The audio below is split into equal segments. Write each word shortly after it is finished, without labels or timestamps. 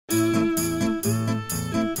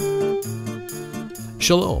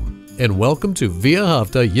Shalom, and welcome to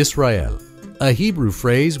V'ahavta Yisrael, a Hebrew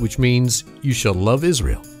phrase which means, you shall love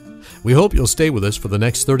Israel. We hope you'll stay with us for the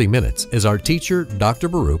next 30 minutes as our teacher, Dr.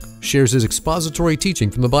 Baruch, shares his expository teaching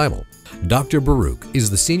from the Bible. Dr. Baruch is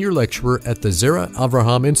the senior lecturer at the Zera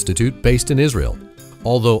Avraham Institute based in Israel.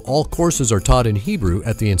 Although all courses are taught in Hebrew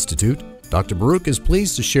at the Institute, Dr. Baruch is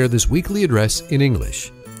pleased to share this weekly address in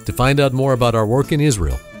English. To find out more about our work in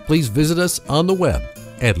Israel, please visit us on the web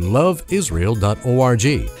at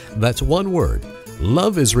LoveIsrael.org. That's one word,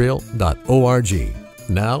 LoveIsrael.org.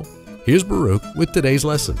 Now, here's Baruch with today's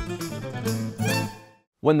lesson.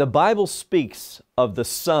 When the Bible speaks of the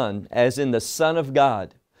Son, as in the Son of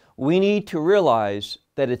God, we need to realize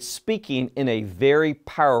that it's speaking in a very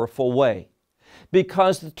powerful way,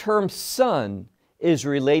 because the term Son is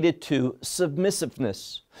related to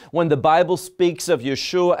submissiveness. When the Bible speaks of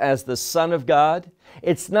Yeshua as the Son of God,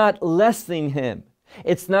 it's not lessening Him.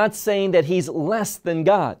 It's not saying that He's less than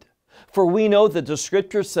God. For we know that the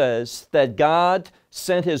Scripture says that God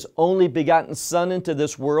sent His only begotten Son into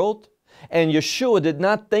this world, and Yeshua did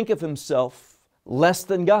not think of Himself less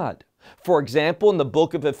than God. For example, in the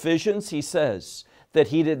book of Ephesians, he says that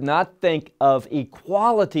He did not think of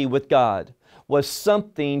equality with God was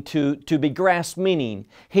something to be grasped, meaning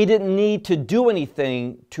He didn't need to do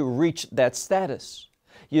anything to reach that status.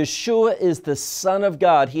 Yeshua is the Son of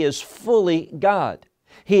God. He is fully God.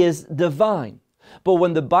 He is divine. But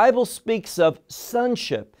when the Bible speaks of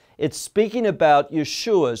sonship, it's speaking about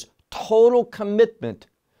Yeshua's total commitment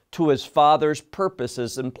to His Father's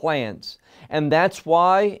purposes and plans. And that's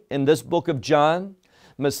why in this book of John,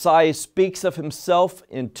 Messiah speaks of Himself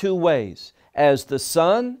in two ways, as the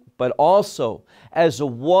Son, but also as the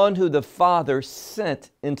one who the Father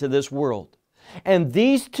sent into this world. And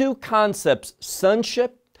these two concepts,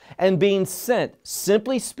 sonship and being sent,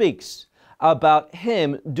 simply speaks about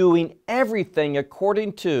Him doing everything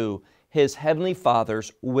according to His Heavenly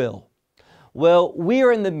Father's will. Well, we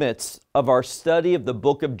are in the midst of our study of the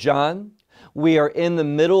book of John. We are in the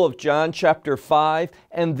middle of John chapter 5,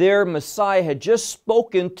 and there Messiah had just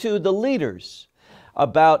spoken to the leaders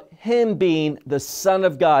about Him being the Son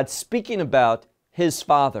of God, speaking about His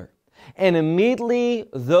Father. And immediately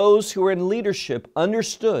those who were in leadership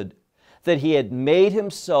understood that He had made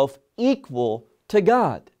Himself equal to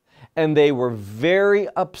God, and they were very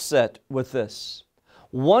upset with this.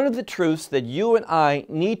 One of the truths that you and I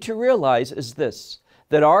need to realize is this,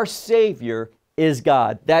 that our Savior is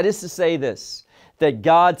God. That is to say this, that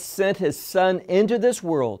God sent His Son into this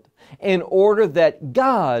world in order that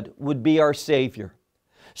God would be our Savior.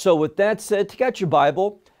 So with that said, take out your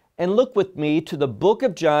Bible and look with me to the book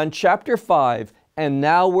of John chapter 5, and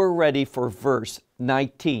now we're ready for verse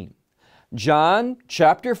 19. John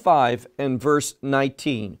chapter 5 and verse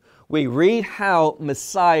 19. We read how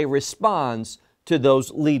Messiah responds to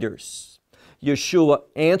those leaders. Yeshua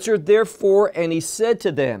answered therefore, and He said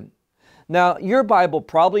to them. Now your Bible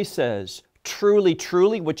probably says truly,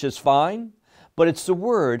 truly, which is fine, but it's the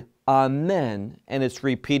word amen, and it's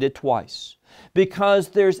repeated twice, because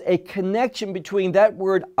there's a connection between that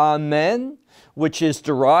word amen, which is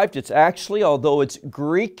derived, it's actually, although it's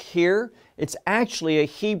Greek here, it's actually a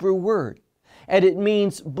Hebrew word. And it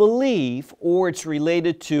means believe, or it's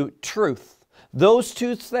related to truth. Those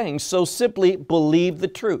two things, so simply believe the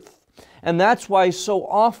truth. And that's why so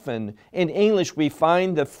often in English we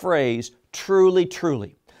find the phrase truly,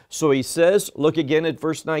 truly. So he says, look again at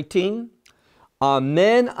verse 19.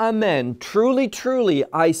 Amen, amen, truly, truly,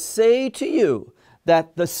 I say to you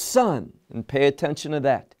that the Son, and pay attention to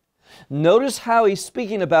that. Notice how he's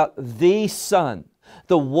speaking about the Son,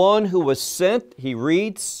 the one who was sent. He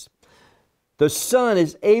reads, the Son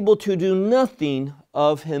is able to do nothing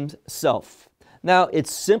of Himself. Now,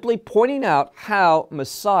 it's simply pointing out how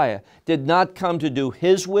Messiah did not come to do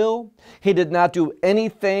His will. He did not do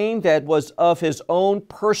anything that was of His own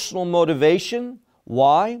personal motivation.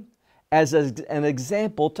 Why? As an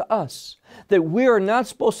example to us, that we are not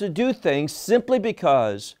supposed to do things simply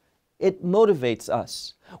because it motivates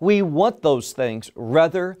us. We want those things.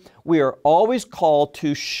 Rather, we are always called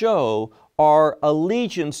to show our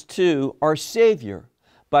allegiance to our Savior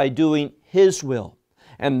by doing His will.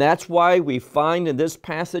 And that's why we find in this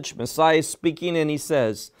passage Messiah speaking, and He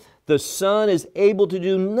says, the Son is able to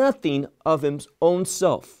do nothing of His own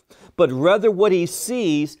self, but rather what He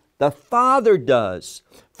sees the Father does,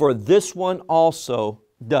 for this one also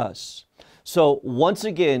does. So once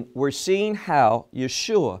again, we're seeing how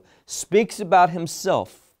Yeshua speaks about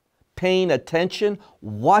Himself, paying attention,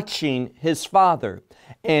 watching His Father,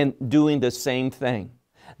 and doing the same thing.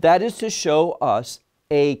 That is to show us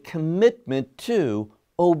a commitment to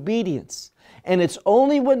obedience. And it's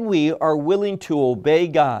only when we are willing to obey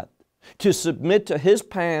God, to submit to His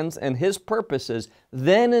plans and His purposes,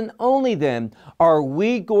 then and only then are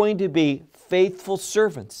we going to be faithful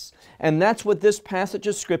servants. And that's what this passage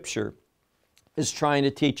of Scripture is trying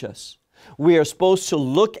to teach us. We are supposed to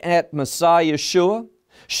look at Messiah Yeshua,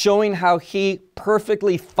 showing how He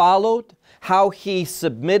perfectly followed, how He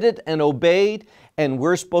submitted and obeyed, and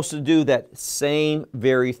we're supposed to do that same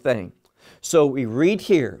very thing. So we read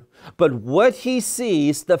here, but what He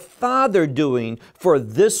sees the Father doing, for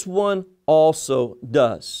this one also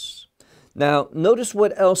does. Now, notice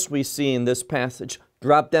what else we see in this passage.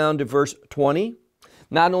 Drop down to verse 20.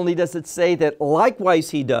 Not only does it say that likewise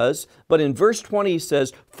He does, but in verse 20 He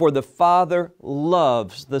says, for the Father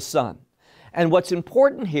loves the Son. And what's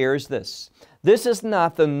important here is this. This is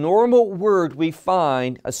not the normal word we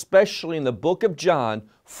find, especially in the book of John,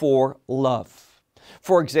 for love.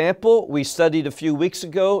 For example, we studied a few weeks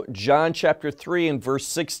ago, John chapter 3 and verse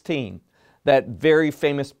 16, that very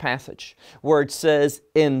famous passage, where it says,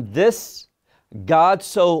 in this God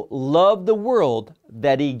so loved the world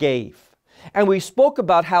that He gave. And we spoke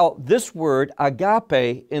about how this word,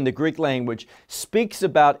 agape, in the Greek language, speaks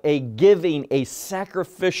about a giving, a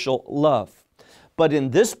sacrificial love. But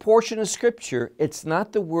in this portion of Scripture, it's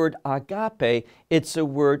not the word agape, it's the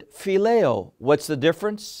word phileo. What's the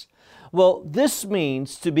difference? Well, this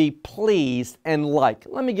means to be pleased and like.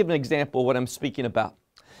 Let me give an example of what I'm speaking about.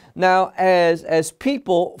 Now, as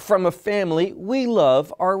people from a family, we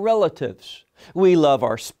love our relatives. We love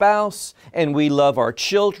our spouse and we love our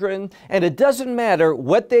children, and it doesn't matter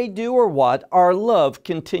what they do or what, our love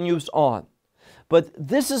continues on. But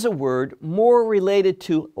this is a word more related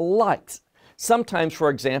to likes. Sometimes,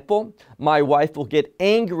 for example, my wife will get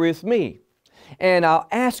angry with me and I'll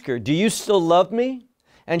ask her, do you still love me?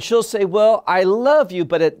 And she'll say, well, I love you,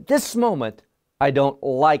 but at this moment, I don't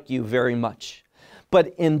like you very much.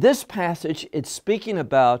 But in this passage, it's speaking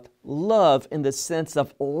about love in the sense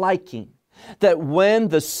of liking. That when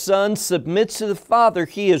the Son submits to the Father,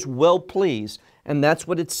 He is well pleased. And that's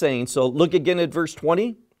what it's saying. So look again at verse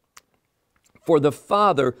 20. For the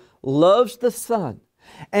Father loves the Son.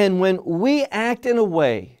 And when we act in a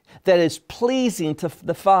way that is pleasing to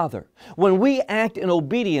the Father, when we act in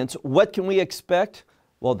obedience, what can we expect?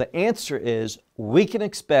 Well, the answer is we can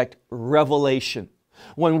expect revelation.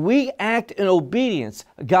 When we act in obedience,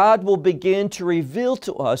 God will begin to reveal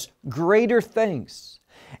to us greater things.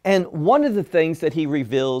 And one of the things that He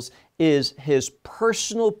reveals is His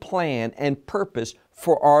personal plan and purpose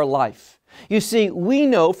for our life. You see, we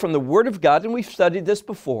know from the Word of God, and we've studied this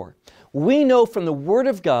before, we know from the Word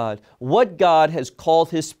of God what God has called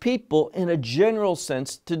His people in a general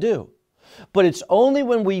sense to do. But it's only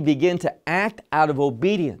when we begin to act out of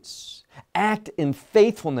obedience, act in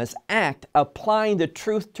faithfulness, act applying the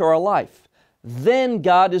truth to our life, then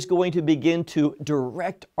God is going to begin to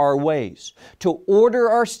direct our ways, to order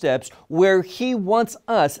our steps where He wants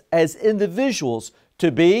us as individuals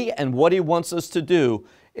to be and what He wants us to do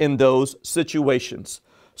in those situations.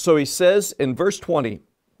 So He says in verse 20,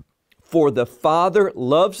 for the Father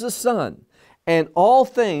loves the Son, and all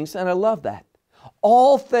things, and I love that,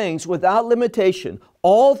 all things without limitation,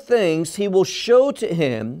 all things He will show to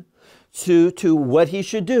Him to what He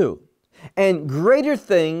should do. And greater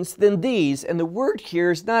things than these, and the word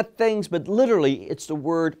here is not things, but literally it's the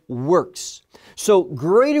word works. So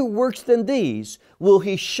greater works than these will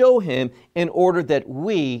He show Him in order that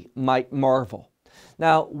we might marvel.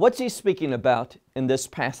 Now, what's He speaking about in this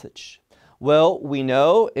passage? Well, we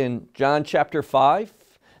know in John chapter 5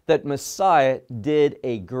 that Messiah did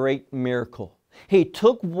a great miracle. He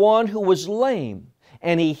took one who was lame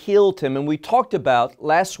and He healed him. And we talked about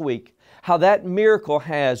last week how that miracle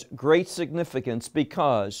has great significance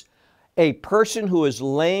because a person who is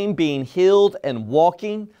lame being healed and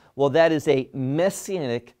walking, well, that is a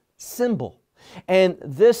messianic symbol. And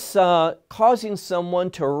this causing someone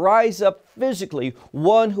to rise up physically,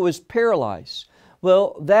 one who is paralyzed,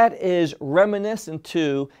 well, that is reminiscent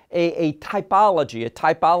to a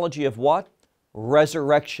typology of what?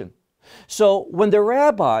 Resurrection. So when the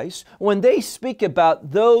rabbis, when they speak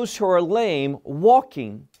about those who are lame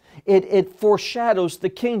walking, it foreshadows the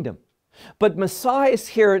kingdom. But Messiah is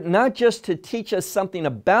here not just to teach us something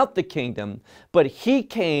about the kingdom, but He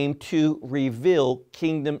came to reveal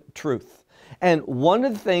kingdom truth. And one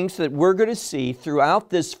of the things that we're going to see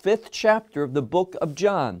throughout this 5th chapter of the book of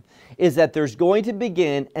John is that there's going to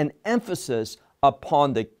begin an emphasis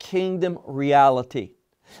upon the kingdom reality,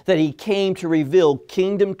 that He came to reveal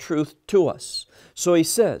kingdom truth to us. So He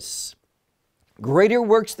says, greater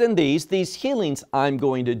works than these healings I'm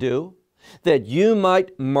going to do, that you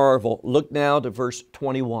might marvel. Look now to verse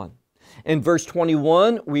 21. In verse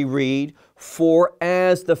 21, we read, "For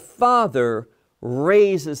as the Father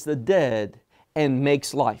raises the dead and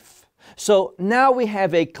makes life." So now we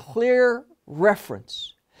have a clear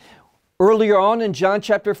reference. Earlier on in John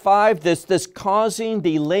chapter 5, this causing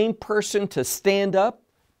the lame person to stand up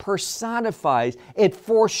personifies, it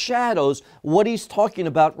foreshadows what he's talking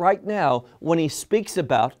about right now when he speaks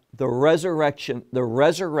about the resurrection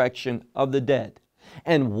of the dead.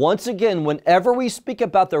 And once again, whenever we speak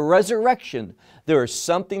about the resurrection, there is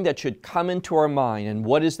something that should come into our mind. And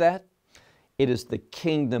what is that? It is the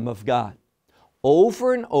kingdom of God.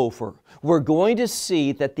 Over and over, we're going to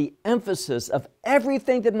see that the emphasis of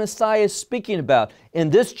everything that Messiah is speaking about in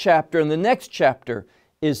this chapter and the next chapter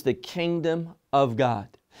is the kingdom of God.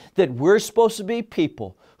 That we're supposed to be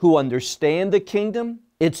people who understand the kingdom,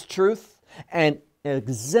 its truth, and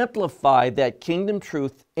exemplify that kingdom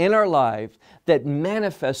truth in our lives that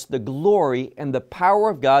manifests the glory and the power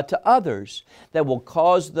of God to others, that will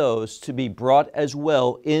cause those to be brought as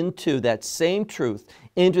well into that same truth,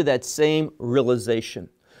 into that same realization.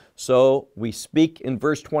 So we speak in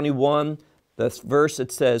verse 21, this verse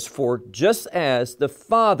it says, "For just as the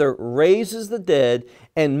Father raises the dead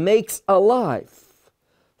and makes alive,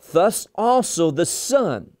 thus also the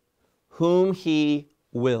Son, whom He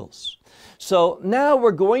wills." So now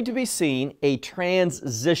we're going to be seeing a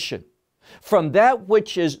transition from that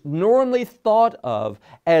which is normally thought of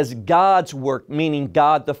as God's work, meaning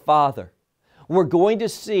God the Father. We're going to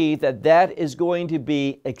see that that is going to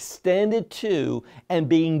be extended to and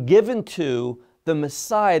being given to the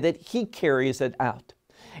Messiah, that He carries it out.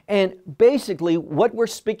 And basically what we're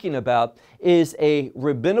speaking about is a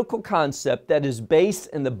rabbinical concept that is based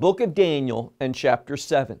in the book of Daniel in chapter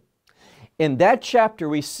 7. In that chapter,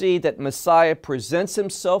 we see that Messiah presents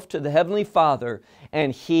Himself to the Heavenly Father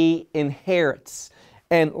and He inherits.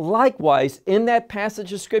 And likewise, in that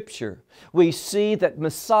passage of Scripture, we see that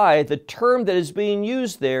Messiah, the term that is being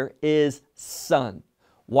used there is Son.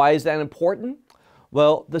 Why is that important?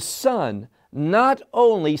 Well, the Son not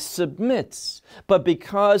only submits, but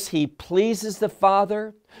because He pleases the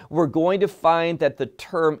Father, we're going to find that the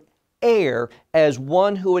term heir, as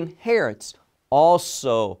one who inherits,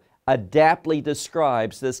 also adaptly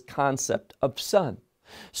describes this concept of son.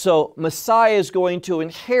 So Messiah is going to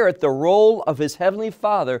inherit the role of His Heavenly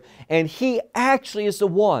Father, and He actually is the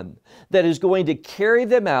one that is going to carry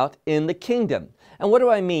them out in the kingdom. And what do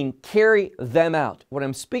I mean, carry them out? What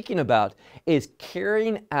I'm speaking about is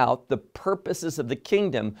carrying out the purposes of the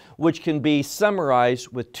kingdom, which can be summarized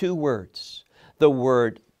with two words: the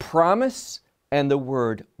word promise and the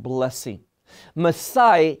word blessing.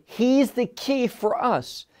 Messiah, He's the key for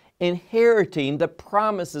us inheriting the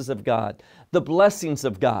promises of God, the blessings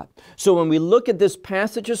of God. So when we look at this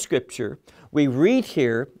passage of Scripture, we read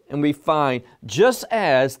here and we find, just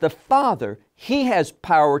as the Father, He has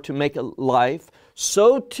power to make a life,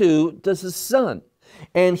 so too does the Son.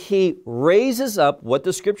 And He raises up, what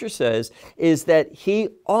the Scripture says, is that He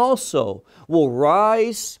also will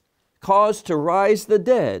cause to rise the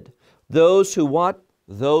dead, those who what?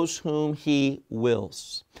 Those whom He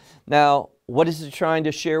wills. Now, what is it trying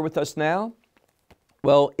to share with us now?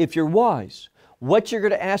 Well, if you're wise, what you're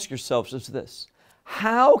going to ask yourselves is this: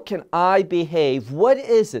 how can I behave? What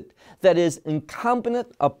is it that is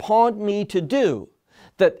incumbent upon me to do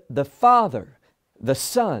that the Father, the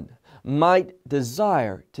Son, might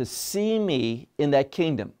desire to see me in that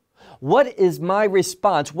kingdom? What is my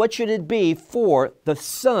response? What should it be for the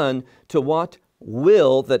Son to what?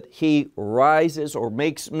 Will that He rises or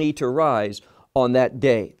makes me to rise on that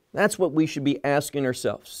day? That's what we should be asking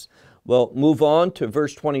ourselves. Well, move on to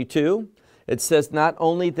verse 22. It says, not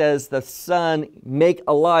only does the Son make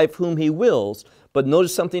alive whom He wills, but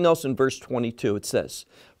notice something else in verse 22. It says,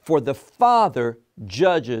 for the Father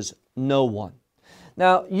judges no one.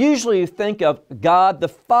 Now, usually you think of God the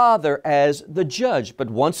Father as the judge, but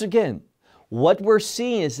once again, what we're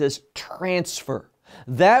seeing is this transfer.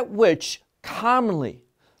 That which commonly,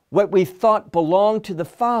 what we thought belonged to the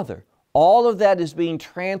Father, all of that is being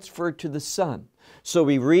transferred to the Son. So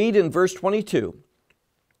we read in verse 22,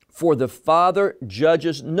 for the Father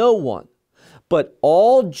judges no one, but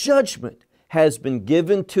all judgment has been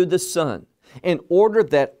given to the Son, in order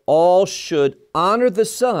that all should honor the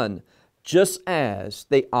Son just as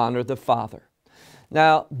they honor the Father.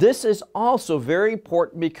 Now, this is also very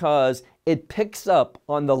important because it picks up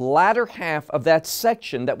on the latter half of that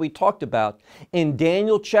section that we talked about in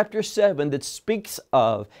Daniel chapter 7 that speaks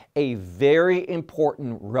of a very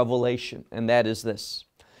important revelation, and that is this.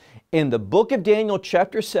 In the book of Daniel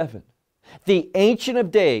chapter 7, the Ancient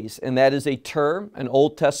of Days, and that is a term, an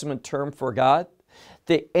Old Testament term for God,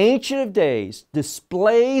 the Ancient of Days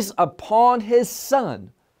displays upon His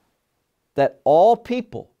Son that all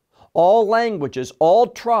people, all languages, all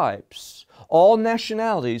tribes, all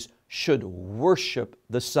nationalities should worship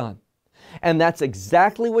the Son. And that's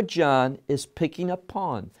exactly what John is picking up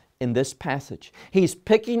on in this passage. He's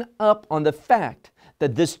picking up on the fact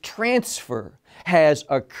that this transfer has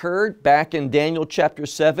occurred back in Daniel chapter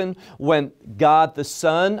 7 when God the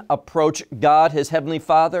Son approached God, His Heavenly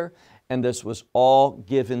Father, and this was all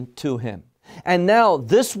given to Him. And now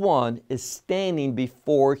this one is standing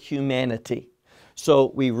before humanity.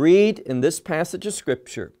 So we read in this passage of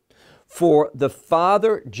Scripture, "For the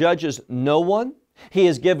Father judges no one. He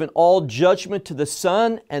has given all judgment to the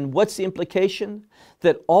Son." And what's the implication?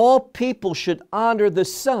 That all people should honor the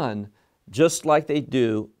Son just like they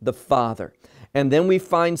do the Father. And then we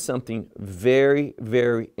find something very,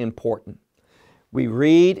 very important. We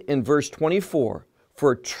read in verse 24,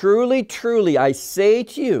 "For truly, truly, I say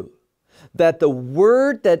to you, that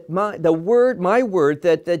my word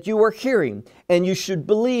that you are hearing, and you should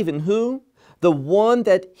believe in who? The one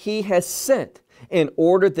that He has sent, in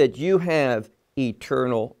order that you have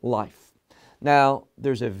eternal life." Now,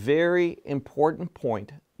 there's a very important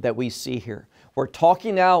point that we see here. We're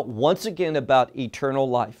talking now once again about eternal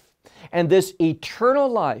life. And this eternal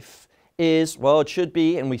life is, well, it should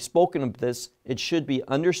be, and we've spoken of this, it should be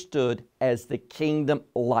understood as the kingdom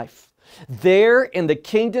life. There in the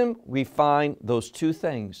kingdom, we find those two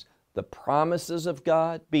things, the promises of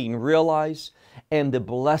God being realized and the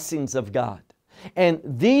blessings of God. And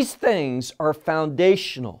these things are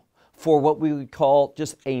foundational for what we would call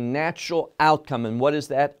just a natural outcome. And what is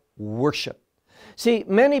that? Worship. See,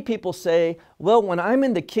 many people say, well, when I'm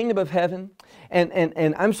in the kingdom of heaven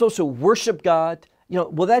and I'm supposed to worship God,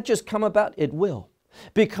 will that just come about? It will.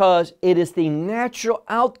 Because it is the natural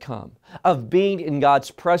outcome of being in God's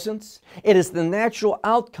presence. It is the natural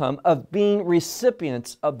outcome of being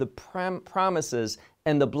recipients of the promises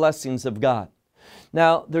and the blessings of God.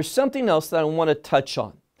 Now, there's something else that I want to touch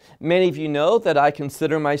on. Many of you know that I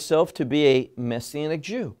consider myself to be a Messianic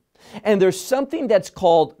Jew. And there's something that's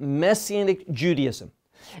called Messianic Judaism.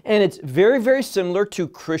 And it's very, very similar to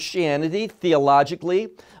Christianity theologically,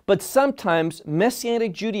 but sometimes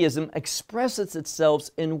Messianic Judaism expresses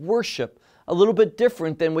itself in worship a little bit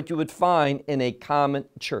different than what you would find in a common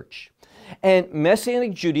church. And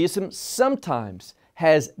Messianic Judaism sometimes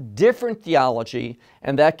has different theology,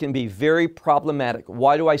 and that can be very problematic.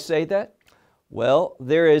 Why do I say that? Well,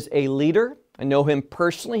 there is a leader. I know him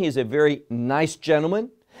personally. He's a very nice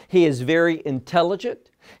gentleman. He is very intelligent.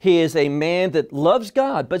 He is a man that loves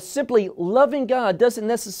God, but simply loving God doesn't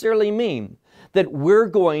necessarily mean that we're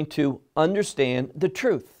going to understand the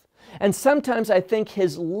truth. And sometimes I think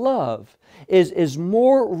his love is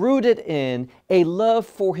more rooted in a love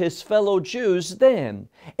for his fellow Jews than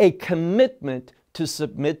a commitment to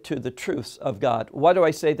submit to the truths of God. Why do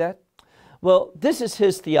I say that? Well, this is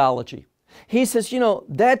his theology. He says,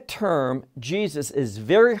 that term, Jesus, is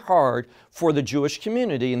very hard for the Jewish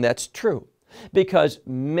community, and that's true. Because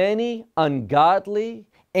many ungodly,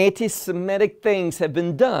 anti-Semitic things have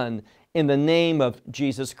been done in the name of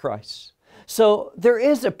Jesus Christ. So there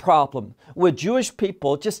is a problem with Jewish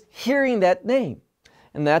people just hearing that name.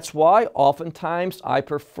 And that's why oftentimes I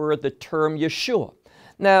prefer the term Yeshua.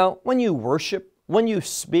 Now, when you worship, when you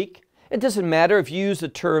speak, it doesn't matter if you use the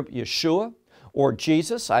term Yeshua or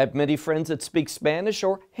Jesus. I have many friends that speak Spanish,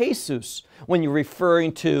 or Jesus when you're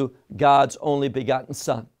referring to God's only begotten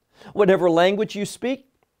Son. Whatever language you speak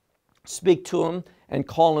to Him and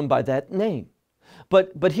call Him by that name.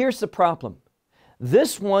 But here's the problem.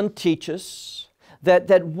 This one teaches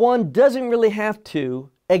that one doesn't really have to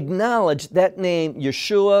acknowledge that name,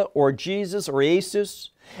 Yeshua or Jesus or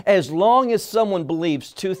Jesus, as long as someone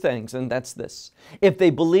believes two things, and that's this. If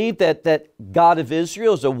they believe that God of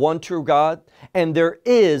Israel is a one true God and there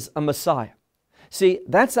is a Messiah. See,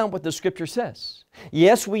 that's not what the Scripture says.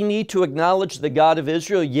 Yes, we need to acknowledge the God of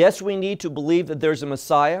Israel. Yes, we need to believe that there's a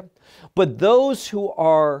Messiah. But those who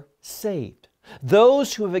are saved,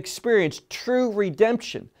 those who have experienced true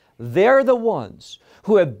redemption, they're the ones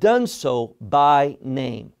who have done so by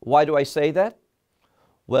name. Why do I say that?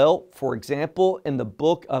 Well, for example, in the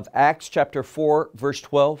book of Acts chapter 4, verse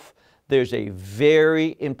 12, there's a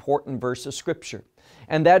very important verse of Scripture.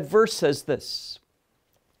 And that verse says this,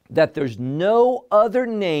 that there's no other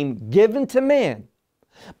name given to man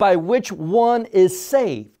by which one is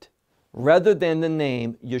saved rather than the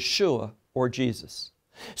name Yeshua or Jesus.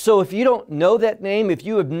 So if you don't know that name, if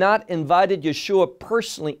you have not invited Yeshua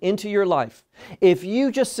personally into your life, if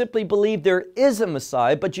you just simply believe there is a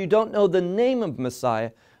Messiah, but you don't know the name of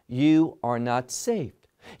Messiah, you are not saved.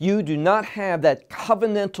 you do not have that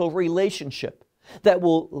covenantal relationship that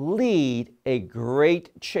will lead a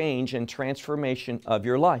great change and transformation of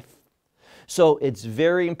your life. So it's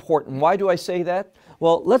very important. Why do I say that?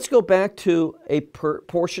 Well, let's go back to a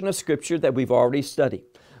portion of Scripture that we've already studied.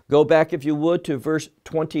 Go back, if you would, to verse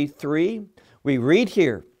 23. We read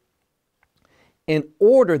here, in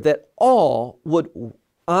order that all would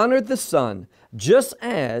honor the Son just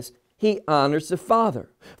as He honors the Father.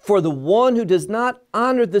 For the one who does not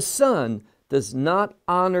honor the Son does not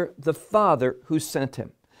honor the Father who sent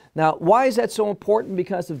Him. Now, why is that so important?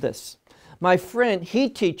 Because of this. My friend, he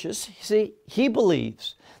teaches, see, he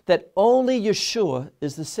believes that only Yeshua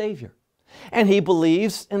is the Savior. And he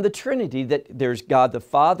believes in the Trinity, that there's God the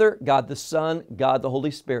Father, God the Son, God the Holy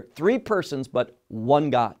Spirit. 3 persons, but one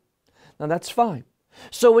God. Now that's fine.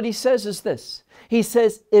 So what he says is this. He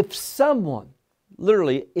says, if someone,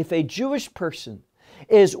 literally, if a Jewish person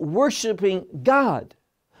is worshiping God,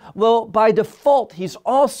 well, by default, he's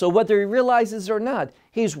also, whether he realizes it or not,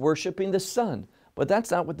 he's worshiping the Son. But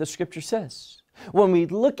that's not what the Scripture says. When we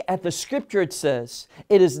look at the Scripture, it says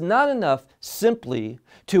it is not enough simply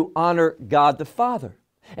to honor God the Father.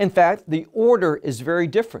 In fact, the order is very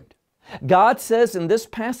different. God says in this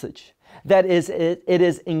passage that it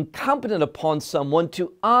is incumbent upon someone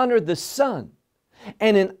to honor the Son.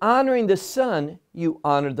 And in honoring the Son, you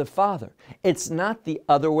honor the Father. It's not the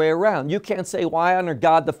other way around. You can't say, well, I honor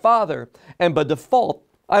God the Father, and by default,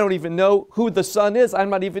 I don't even know who the Son is. I'm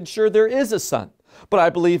not even sure there is a Son. But I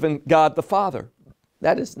believe in God the Father.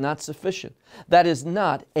 That is not sufficient. That is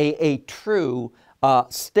not a true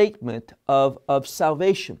statement of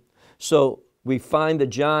salvation. So we find that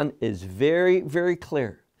John is very, very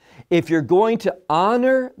clear. If you're going to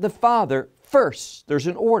honor the Father first, there's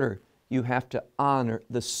an order. You have to honor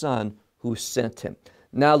the Son who sent Him.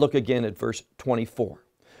 Now look again at verse 24.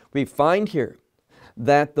 We find here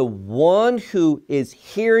that the one who is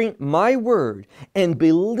hearing my word and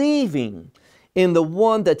believing in the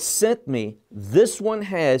one that sent me, this one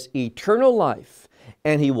has eternal life,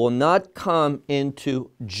 and he will not come into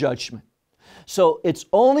judgment. So it's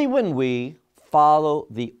only when we follow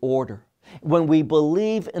the order, when we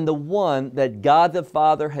believe in the one that God the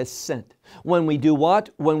Father has sent, when we do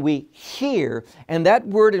what? When we hear, and that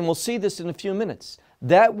word, and we'll see this in a few minutes,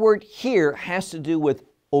 that word here has to do with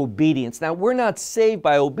obedience. Now, we're not saved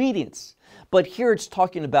by obedience, but here it's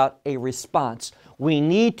talking about a response. We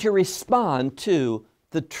need to respond to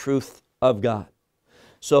the truth of God.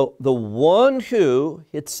 So the one who,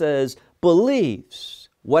 it says, believes,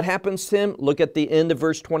 what happens to him? Look at the end of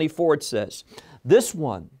verse 24, it says, this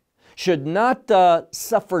one should not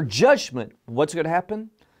suffer judgment. What's going to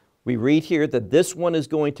happen? We read here that this one is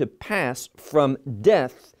going to pass from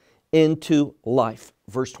death into life.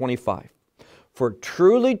 Verse 25. For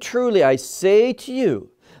truly, truly, I say to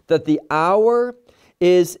you that the hour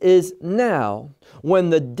is now when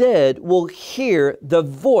the dead will hear the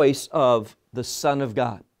voice of the Son of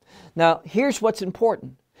God. Now, here's what's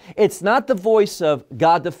important. It's not the voice of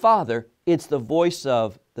God the Father, it's the voice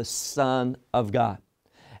of the Son of God.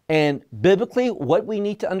 And biblically, what we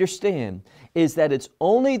need to understand is that it's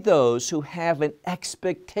only those who have an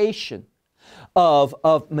expectation of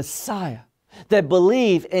Messiah, that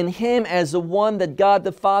believe in Him as the one that God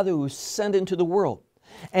the Father who sent into the world.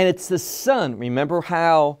 And it's the Son. Remember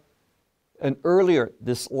how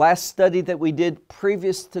this last study that we did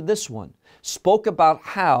previous to this one spoke about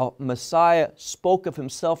how Messiah spoke of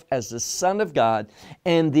Himself as the Son of God,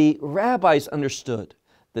 and the rabbis understood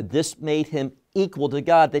that this made Him equal to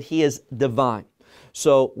God, that He is divine.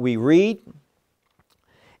 So we read,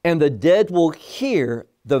 and the dead will hear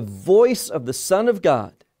the voice of the Son of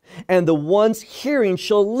God, and the ones hearing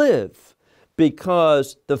shall live,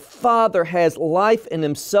 because the Father has life in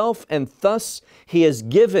Himself, and thus He has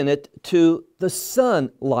given it to the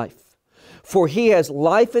Son life. For He has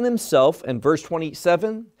life in Himself, and verse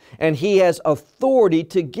 27, and He has authority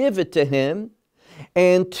to give it to Him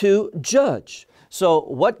and to judge. So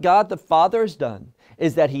what God the Father has done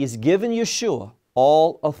is that He's given Yeshua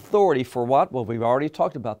all authority for what? Well, we've already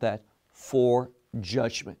talked about that, for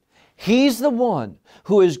judgment. He's the one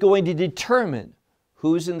who is going to determine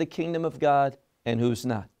who's in the kingdom of God and who's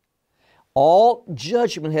not. All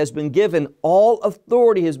judgment has been given, all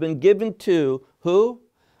authority has been given to who?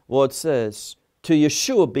 Well, it says to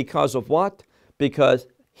Yeshua, because of what? Because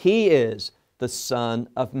He is the Son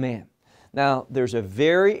of Man. Now, there's a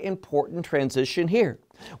very important transition here.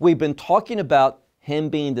 We've been talking about Him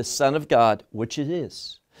being the Son of God, which it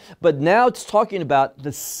is. But now it's talking about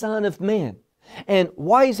the Son of Man. And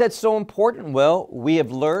why is that so important? Well, we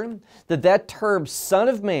have learned that that term Son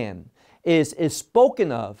of Man is spoken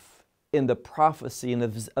of in the prophecy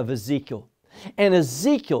of Ezekiel. And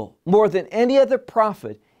Ezekiel, more than any other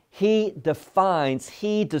prophet, he defines,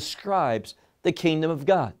 he describes the kingdom of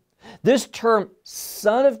God. This term,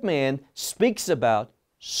 Son of Man, speaks about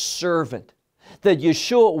servant. That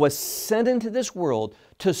Yeshua was sent into this world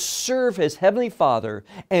to serve His Heavenly Father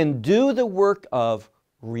and do the work of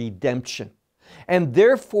redemption. And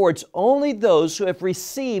therefore, it's only those who have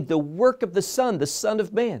received the work of the Son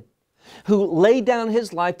of Man, who laid down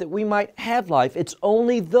His life that we might have life. It's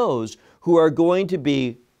only those who are going to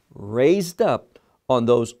be raised up on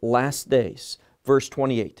those last days. Verse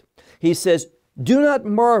 28. He says, "Do not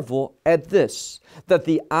marvel at this, that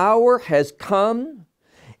the hour has come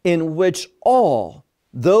in which all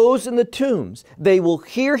those in the tombs, they will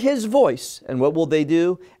hear His voice." And what will they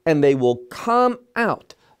do? "And they will come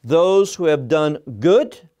out, those who have done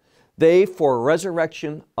good, they for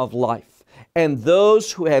resurrection of life, and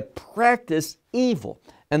those who have practiced evil."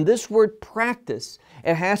 And this word practice,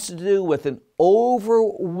 it has to do with an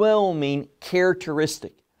overwhelming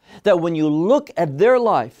characteristic. That when you look at their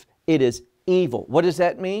life, it is evil. What does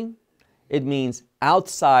that mean? It means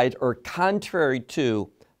outside or contrary to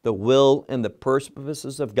the will and the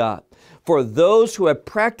purposes of God. For those who have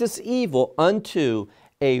practiced evil unto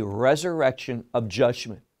a resurrection of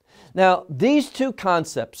judgment. Now, these two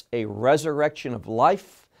concepts, a resurrection of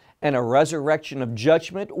life and a resurrection of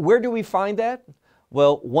judgment, where do we find that?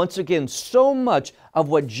 Well, once again, so much of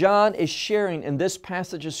what John is sharing in this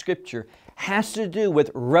passage of Scripture has to do with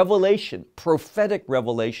revelation, prophetic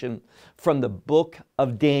revelation from the book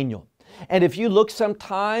of Daniel. And if you look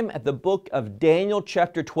sometime at the book of Daniel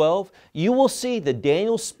chapter 12, you will see that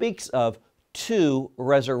Daniel speaks of two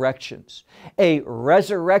resurrections. A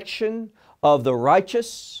resurrection of the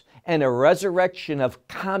righteous and a resurrection of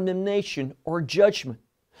condemnation or judgment.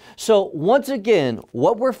 So once again,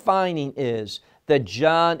 what we're finding is that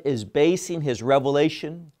John is basing his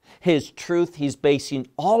revelation, his truth, he's basing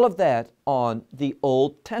all of that on the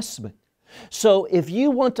Old Testament. So if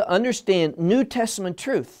you want to understand New Testament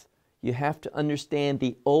truth, you have to understand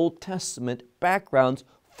the Old Testament backgrounds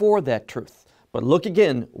for that truth. But look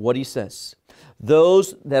again what he says.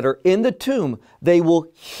 Those that are in the tomb, they will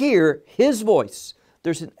hear His voice.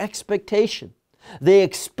 There's an expectation. They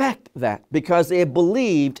expect that because they have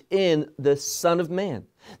believed in the Son of Man,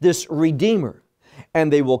 this Redeemer.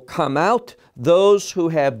 And they will come out, those who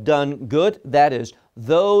have done good, that is,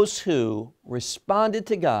 those who responded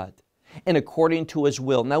to God and according to His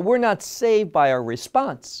will. Now, we're not saved by our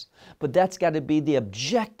response, but that's got to be the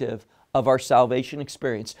objective of our salvation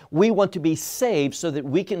experience. We want to be saved so that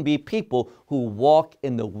we can be people who walk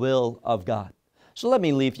in the will of God. So let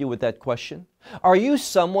me leave you with that question. Are you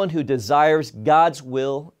someone who desires God's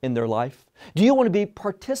will in their life? Do you want to be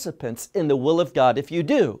participants in the will of God? If you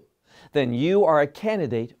do, then you are a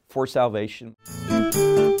candidate for salvation.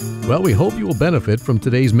 Well, we hope you will benefit from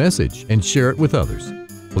today's message and share it with others.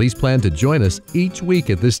 Please plan to join us each week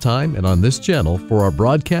at this time and on this channel for our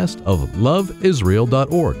broadcast of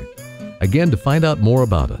LoveIsrael.org. Again, to find out more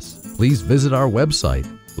about us, please visit our website,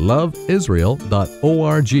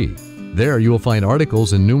 LoveIsrael.org. There you will find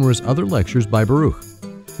articles and numerous other lectures by Baruch.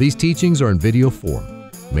 These teachings are in video form.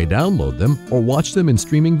 You may download them or watch them in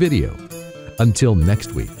streaming video. Until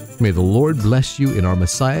next week, may the Lord bless you in our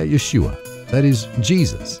Messiah Yeshua, that is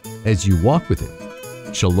Jesus, as you walk with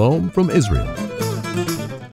Him. Shalom from Israel.